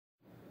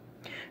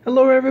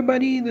Hello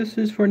everybody, this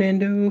is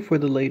Fernando for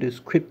the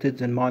latest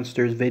Cryptids and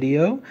Monsters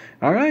video.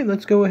 Alright,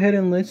 let's go ahead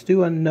and let's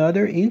do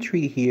another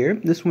entry here.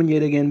 This one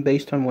yet again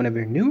based on one of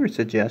your newer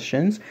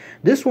suggestions.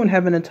 This one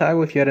having a tie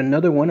with yet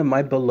another one of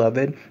my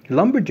beloved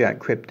lumberjack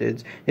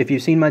cryptids. If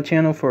you've seen my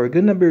channel for a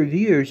good number of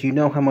years, you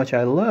know how much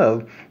I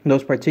love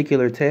those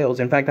particular tales.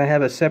 In fact, I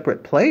have a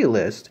separate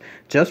playlist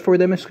just for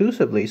them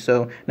exclusively.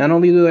 So not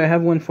only do I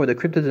have one for the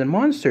Cryptids and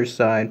Monsters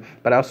side,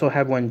 but I also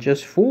have one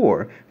just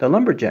for the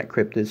lumberjack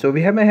cryptids. So if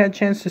you haven't had a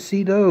chance to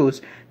see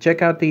those,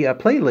 check out the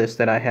playlist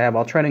that I have.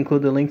 I'll try to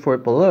include the link for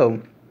it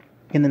below.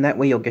 And then that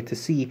way you'll get to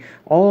see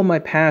all my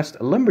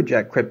past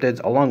lumberjack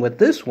cryptids along with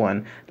this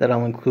one that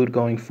I'll include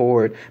going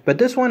forward. But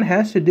this one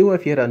has to do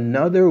with yet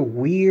another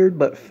weird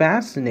but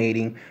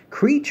fascinating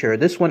creature.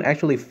 This one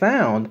actually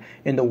found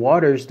in the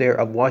waters there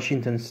of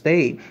Washington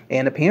State.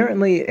 And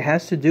apparently it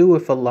has to do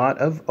with a lot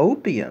of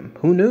opium.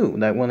 Who knew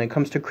that when it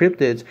comes to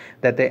cryptids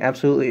that they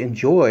absolutely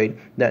enjoyed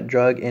that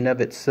drug in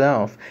of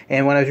itself.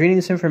 And when I was reading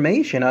this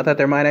information, I thought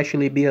there might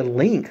actually be a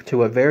link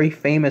to a very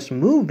famous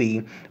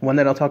movie, one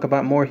that I'll talk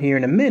about more here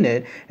in a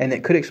minute, and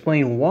it could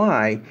explain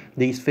why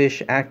these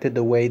fish acted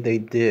the way they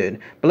did.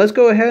 But let's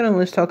go ahead and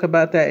let's talk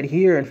about that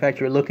here. In fact,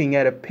 you're looking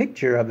at a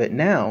picture of it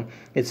now.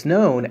 It's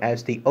known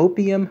as the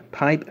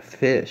Opium-Pipe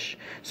Fish.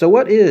 So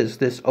what is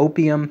this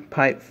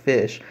Opium-Pipe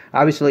Fish?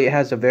 Obviously, it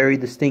has a very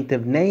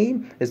distinctive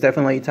name. It's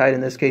definitely tied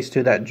in this case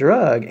to that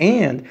drug,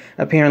 and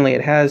apparently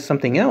it has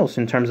something else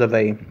in terms of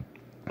a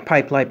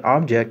pipe-like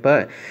object,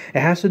 but it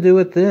has to do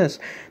with this.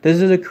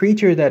 This is a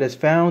creature that is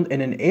found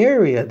in an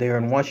area there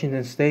in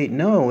Washington State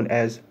known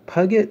as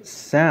Puget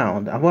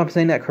Sound. I hope I'm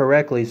saying that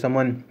correctly.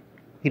 Someone,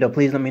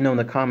 please let me know in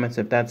the comments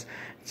if that's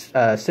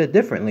said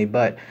differently.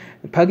 But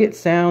Puget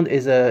Sound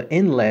is an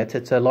inlet.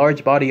 It's a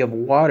large body of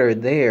water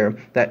there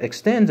that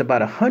extends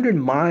about 100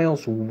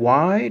 miles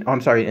wide.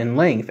 In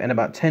length, and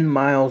about 10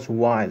 miles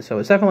wide. So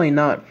it's definitely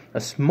not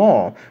a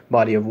small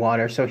body of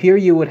water. So here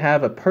you would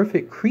have a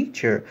perfect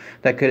creature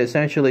that could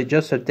essentially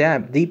just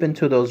adapt deep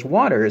into those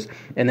waters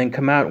and then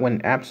come out when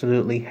it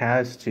absolutely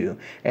has to.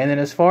 And then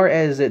as far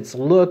as its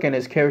look and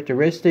its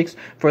characteristics,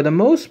 for the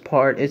most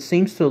part, it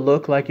seems to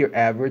look like your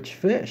average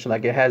fish.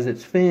 Like it has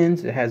its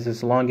fins, it has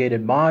its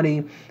elongated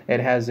body,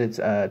 it has its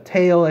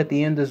tail at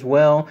the end as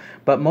well.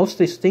 But most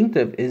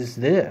distinctive is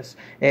this.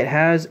 It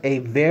has a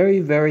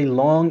very, very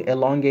long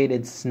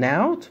elongated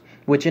snout,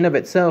 which in of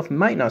itself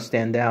might not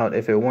stand out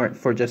if it weren't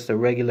for just a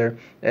regular,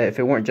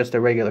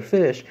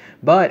 fish.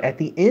 But at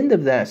the end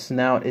of that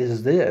snout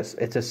is this.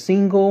 It's a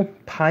single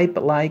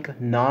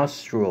pipe-like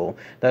nostril.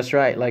 That's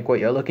right, like what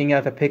you're looking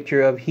at the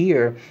picture of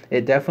here.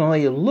 It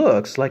definitely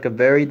looks like a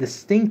very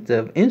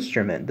distinctive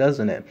instrument,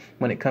 doesn't it,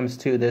 when it comes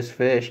to this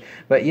fish?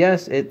 But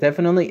yes, it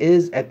definitely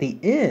is at the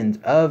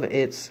end of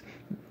its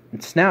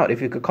snout,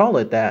 if you could call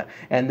it that,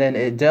 and then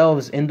it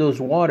delves in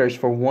those waters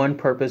for one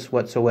purpose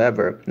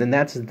whatsoever, and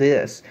that's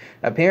this.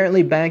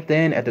 Apparently back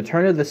then, at the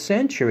turn of the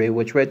century,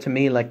 which read to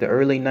me like the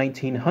early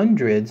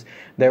 1900s,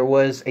 there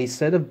was a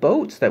set of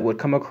boats that would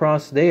come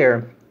across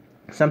there,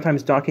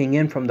 sometimes docking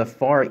in from the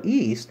Far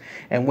East,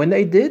 and when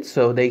they did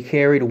so, they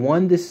carried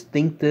one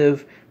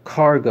distinctive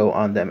cargo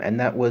on them, and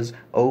that was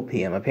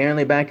opium.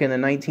 Apparently back in the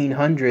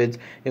 1900s,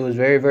 it was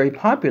very, very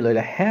popular to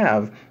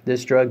have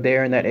this drug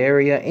there in that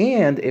area,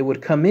 and it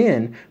would come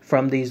in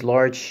from these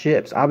large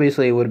ships.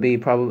 Obviously, it would be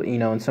probably,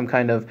 in some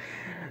kind of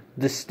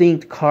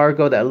distinct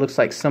cargo that looks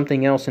like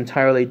something else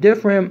entirely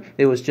different.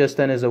 It was just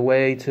done as a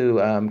way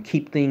to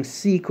keep things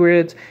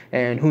secret,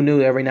 and who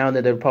knew, every now and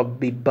then there would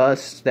probably be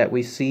busts that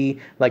we see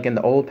like in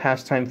the old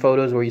pastime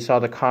photos where you saw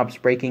the cops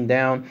breaking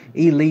down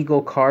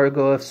illegal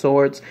cargo of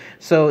sorts.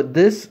 So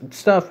this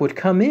stuff would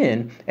come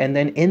in, and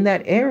then in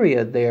that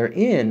area there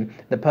in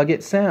the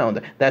Puget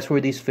Sound, that's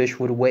where these fish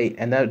would wait,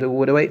 and that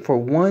would wait for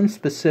one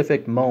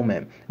specific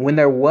moment. When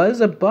there was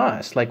a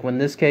bust, like in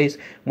this case,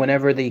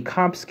 whenever the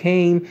cops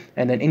came,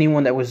 and then anyone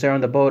that was there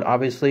on the boat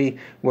obviously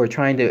were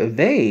trying to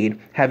evade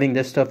having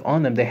this stuff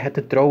on them, they had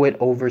to throw it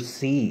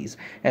overseas.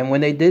 And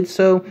when they did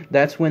so,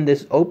 that's when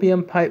this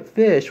opium pipe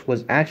fish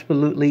was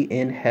absolutely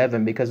in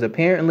heaven, because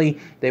apparently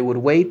they would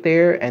wait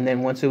there, and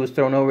then once it was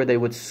thrown over, they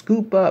would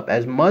scoop up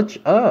as much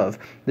of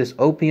this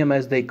opium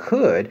as they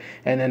could,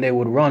 and then they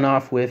would run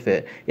off with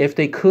it. If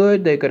they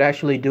could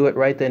actually do it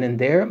right then and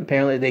there.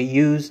 Apparently they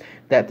used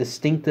that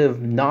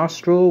distinctive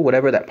nostril,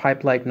 whatever that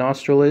pipe-like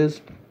nostril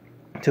is,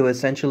 to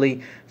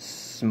essentially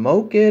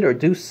smoke it or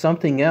do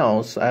something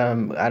else.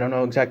 I don't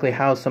know exactly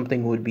how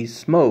something would be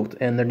smoked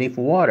underneath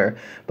water,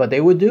 but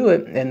they would do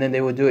it, and then they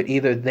would do it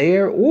either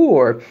there,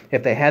 or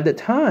if they had the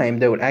time,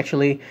 they would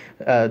actually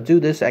do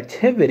this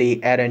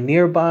activity at a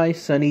nearby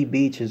sunny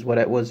beach, is what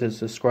it was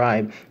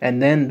described.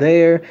 And then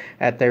there,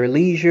 at their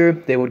leisure,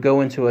 they would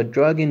go into a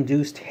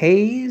drug-induced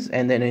haze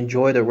and then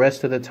enjoy the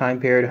rest of the time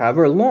period,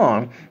 however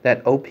long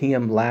that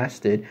opium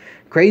lasted.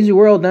 Crazy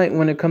world night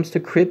when it comes to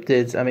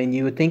cryptids. I mean,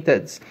 you would think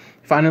that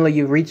finally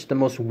you've reached the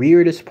most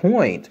weirdest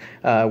point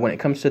when it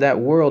comes to that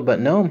world. But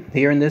no,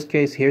 here in this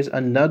case, here's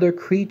another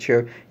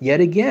creature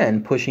yet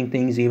again pushing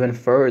things even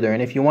further.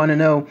 And if you want to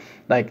know,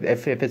 like,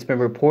 if it's been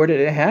reported,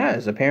 it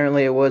has.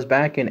 Apparently it was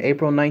back in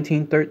April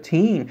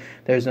 1913.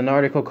 There's an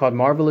article called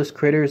Marvelous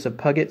Critters of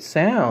Puget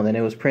Sound, and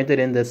it was printed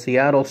in the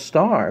Seattle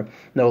Star,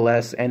 no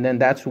less. And then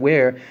that's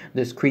where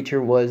this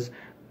creature was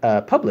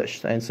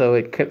published, and so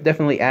it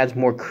definitely adds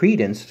more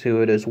credence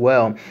to it as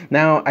well.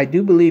 Now, I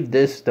do believe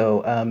this,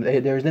 though.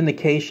 There's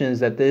indications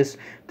that this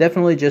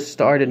definitely just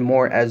started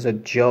more as a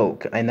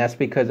joke, and that's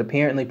because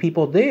apparently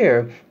people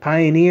there,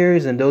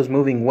 pioneers and those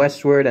moving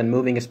westward and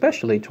moving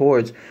especially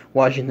towards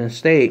Washington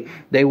State,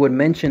 they would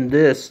mention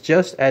this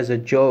just as a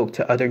joke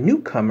to other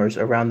newcomers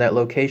around that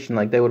location.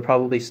 Like, they would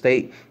probably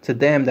state to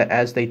them that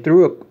as they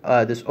threw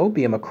this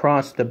opium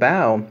across the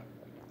bow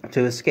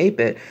to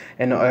escape it,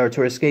 and or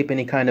to escape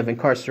any kind of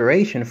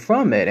incarceration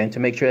from it, and to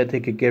make sure that they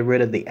could get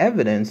rid of the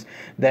evidence,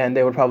 then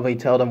they would probably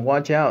tell them,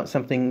 watch out,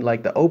 something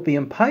like the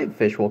Opium-Pipe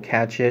Fish will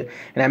catch it.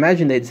 And I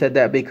imagine they'd said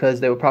that because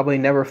they would probably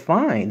never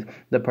find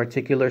the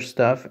particular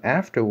stuff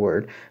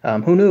afterward.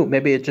 Who knew?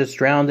 Maybe it just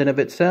drowned in of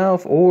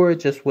itself, or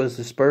it just was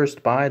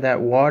dispersed by that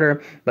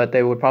water, but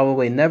they would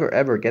probably never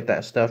ever get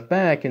that stuff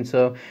back. And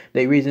so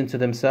they reasoned to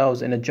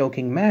themselves in a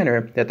joking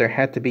manner that there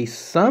had to be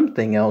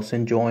something else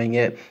enjoying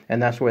it,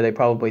 and that's where they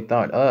probably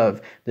thought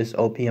of this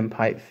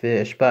opium-pipe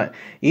fish. But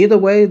either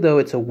way, though,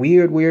 it's a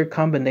weird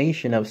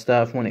combination of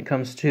stuff when it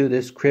comes to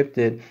this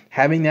cryptid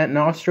having that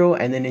nostril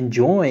and then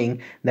enjoying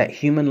that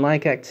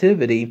human-like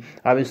activity.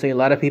 Obviously, a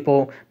lot of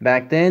people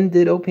back then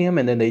did opium,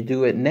 and then they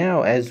do it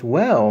now as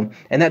well.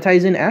 And that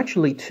ties in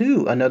actually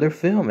to another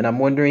film, and I'm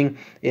wondering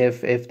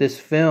if this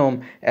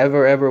film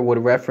ever would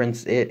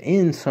reference it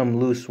in some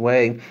loose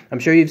way. I'm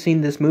sure you've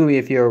seen this movie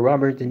if you're a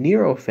Robert De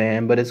Niro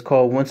fan, but it's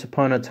called Once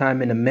Upon a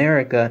Time in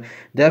America.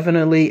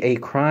 Definitely a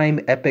crime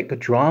epic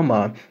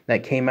drama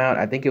that came out,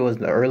 I think it was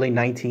the early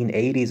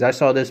 1980s. I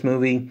saw this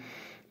movie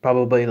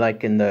probably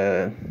like in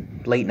the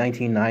late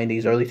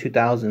 1990s, early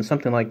 2000s,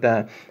 something like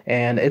that.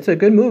 And it's a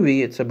good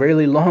movie. It's a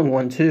really long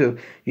one too.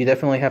 You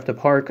definitely have to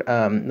park,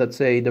 let's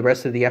say, the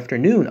rest of the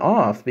afternoon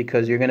off,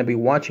 because you're going to be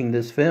watching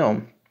this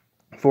film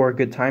for a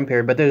good time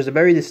period. But there's a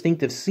very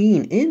distinctive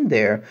scene in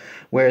there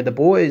where the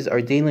boys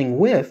are dealing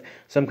with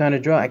some kind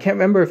of drug. I can't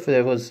remember if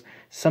it was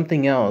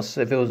something else,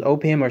 if it was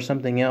opium or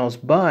something else,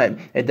 but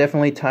it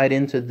definitely tied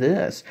into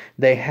this.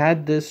 They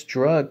had this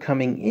drug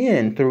coming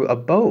in through a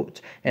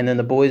boat, and then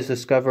the boys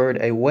discovered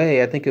a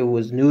way, I think it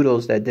was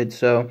Noodles that did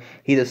so,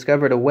 he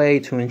discovered a way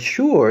to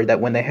ensure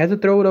that when they had to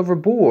throw it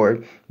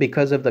overboard,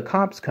 because of the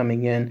cops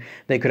coming in,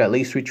 they could at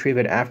least retrieve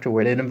it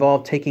afterward. It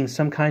involved taking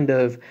some kind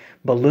of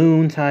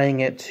balloon,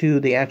 tying it to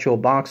the actual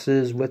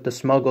boxes with the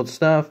smuggled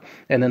stuff,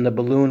 and then the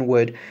balloon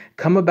would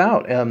come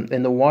about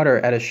in the water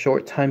at a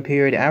short time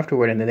period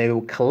afterward, and then they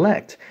would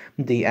collect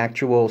the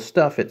actual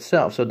stuff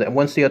itself. So that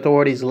once the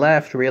authorities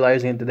left,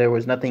 realizing that there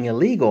was nothing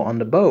illegal on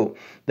the boat,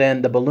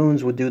 then the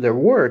balloons would do their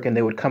work, and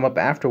they would come up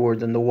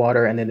afterwards in the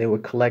water, and then they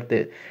would collect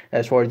it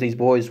as far as these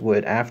boys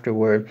would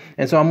afterward.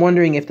 And so I'm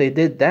wondering if they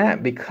did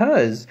that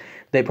because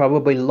they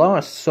probably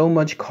lost so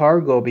much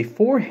cargo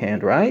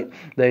beforehand, right?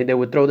 They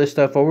would throw this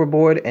stuff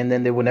overboard, and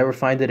then they would never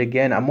find it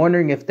again. I'm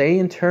wondering if they,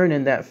 in turn,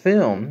 in that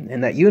film, in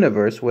that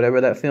universe,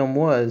 whatever that film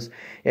was,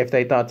 if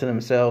they thought to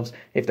themselves,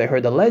 if they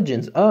heard the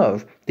legends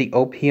of the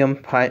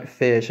opium-pipe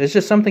fish. It's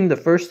just something, the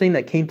first thing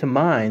that came to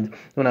mind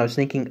when I was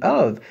thinking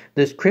of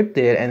this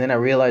cryptid, and then I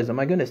realized, oh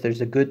my goodness,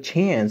 there's a good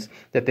chance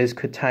that this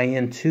could tie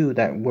into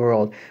that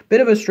world.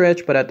 Bit of a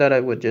stretch, but I thought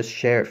I would just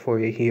share it for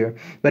you here.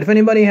 But if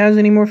anybody has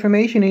any more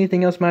information,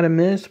 anything else might have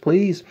missed,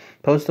 please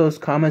post those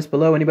comments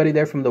below. Anybody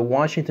there from the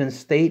Washington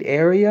State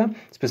area,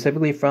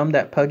 specifically from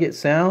that Puget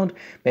Sound,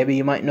 maybe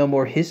you might know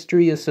more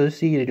history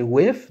associated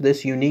with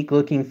this unique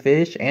looking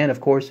fish and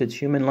of course its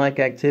human-like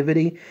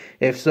activity.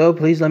 If so,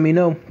 please let me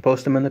know.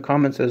 Post them in the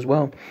comments as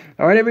well.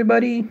 All right,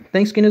 everybody.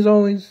 Thanks again as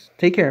always.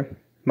 Take care.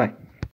 Bye.